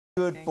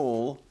good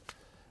ball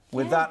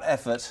with that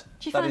effort.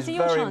 Do you that is fancy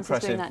your very chances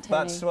impressive. doing that,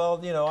 Tony? That's, well,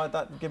 you know,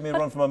 that give me a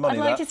run for my money.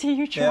 I'd like to see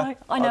you try. Yeah.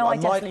 I know I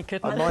definitely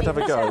couldn't. I might have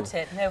a go.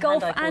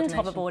 Golf and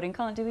hoverboarding,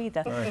 can't do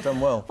either. No, he's done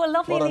well. Well,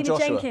 lovely Well done, Alina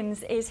Joshua.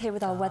 Jenkins is here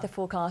with our weather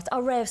forecast.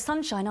 Our ray of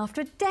sunshine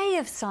after a day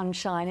of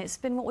sunshine. It's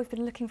been what we've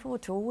been looking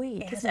forward to all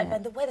week, isn't it?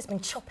 And the weather's been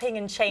chopping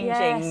and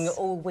changing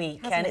all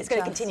week, and it's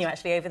going to continue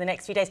actually over the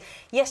next few days.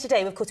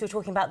 Yesterday, of course, we were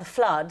talking about the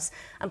floods,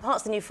 and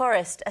parts of the New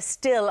Forest are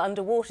still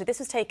underwater. This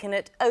was taken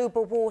at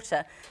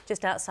Oberwater,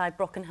 just outside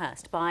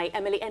Brockenhurst, by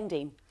Emily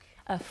Endine.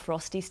 A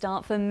frosty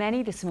start for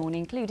many this morning,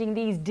 including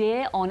these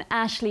deer on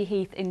Ashley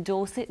Heath in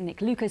Dorset. Nick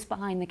Lucas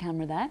behind the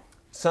camera there.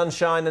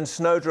 Sunshine and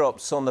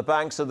snowdrops on the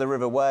banks of the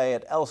River Wey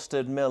at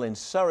Elstead Mill in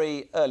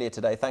Surrey earlier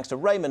today. Thanks to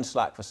Raymond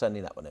Slack for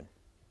sending that one in.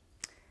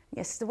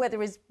 Yes, the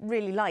weather is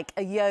really like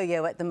a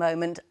yo-yo at the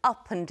moment,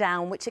 up and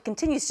down, which it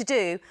continues to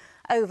do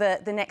over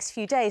the next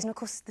few days. And of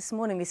course, this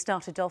morning we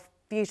started off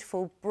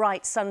beautiful,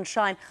 bright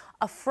sunshine,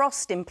 a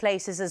frost in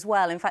places as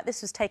well. In fact,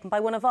 this was taken by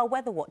one of our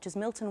weather watchers,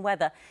 Milton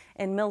Weather,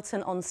 in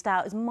Milton on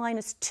Stour. It was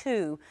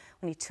 -2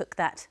 when he took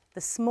that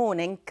this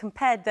morning.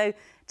 Compared, though,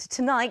 to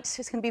tonight,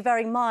 it's going to be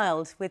very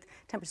mild, with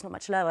temperatures not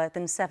much lower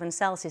than 7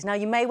 Celsius. Now,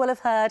 you may well have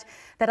heard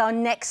that our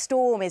next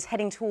storm is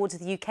heading towards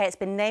the UK. It's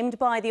been named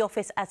by the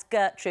office as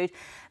Gertrude.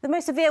 The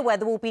most severe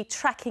weather will be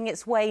tracking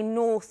its way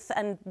north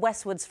and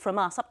westwards from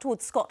us, up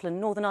towards Scotland,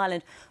 Northern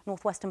Ireland,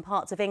 northwestern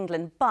parts of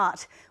England.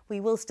 But we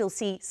will still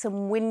see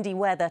some windy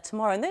weather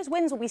tomorrow, and those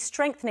winds will be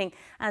strengthening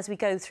as we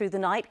go through the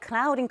night.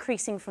 Cloud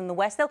increasing from the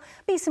west. There'll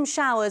be some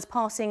showers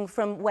passing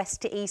from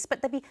west to east,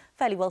 but they'll be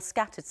fairly well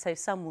scattered, so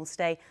some will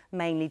stay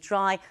mainly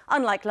dry.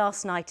 Unlike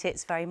last night,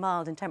 it's very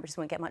mild and temperatures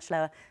won't get much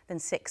lower than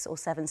 6 or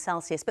 7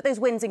 Celsius. But those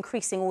winds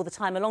increasing all the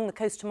time along the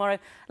coast tomorrow.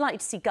 Likely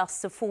to see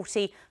gusts of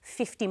 40,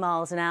 50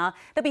 miles an hour.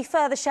 There'll be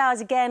further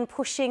showers again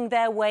pushing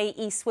their way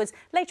eastwards.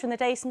 Later in the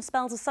day, some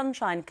spells of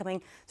sunshine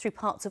coming through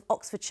parts of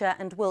Oxfordshire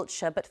and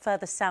Wiltshire, but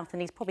further south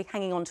and east, probably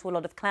hanging on to a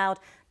lot of cloud.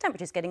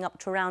 Temperatures getting up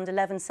to around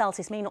 11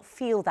 Celsius. May not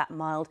feel that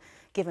mild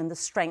given the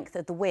strength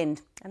of the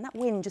wind. And that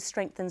wind just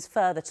strengthens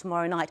further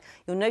tomorrow night.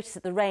 You'll notice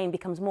that the rain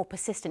becomes more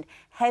persistent,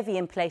 heavy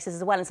in places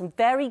as well, and some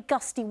very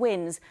gusty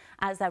winds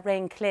as that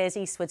rain clears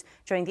eastwards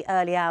during the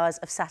early hours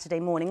of Saturday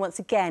morning. Once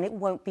again, it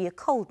won't be a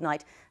cold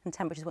night and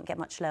temperatures won't get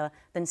much lower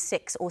than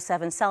 6 or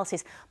 7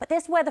 Celsius. But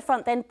this weather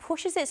front then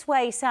pushes its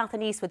way south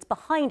and eastwards.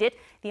 Behind it,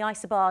 the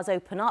isobars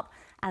open up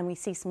and we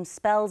see some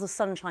spells of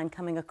sunshine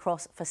coming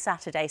across for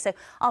Saturday. So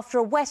after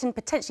a wet and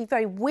potentially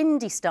very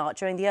windy start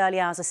during the early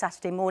hours of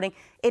Saturday morning,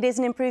 it is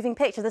an improving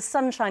picture. The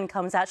sunshine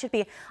comes out. Should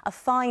be a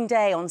fine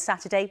day on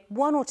Saturday,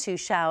 1 or 2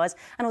 showers.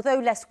 And although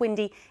less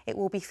windy, it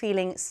will be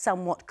feeling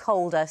somewhat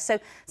colder. So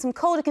some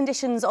colder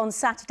conditions on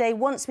Saturday.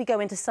 Once we go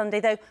into Sunday,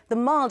 though, the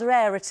milder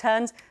air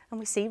returns and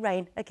we see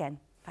rain again.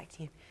 Back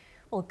to you.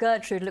 Well,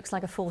 Gertrude looks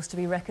like a force to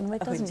be reckoned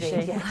with, doesn't she?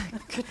 Yeah.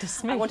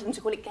 Goodness me. I wanted them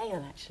to call it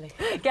Gale, actually.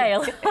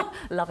 Gale.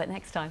 Love it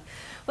next time.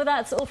 Well,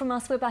 that's all from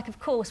us. We're back, of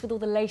course, with all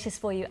the latest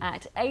for you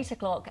at 8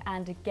 o'clock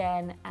and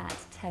again at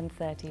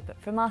 10:30. But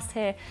from us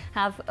here,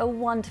 have a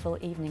wonderful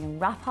evening and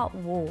wrap up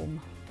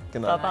warm.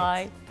 Good night.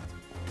 Bye-bye.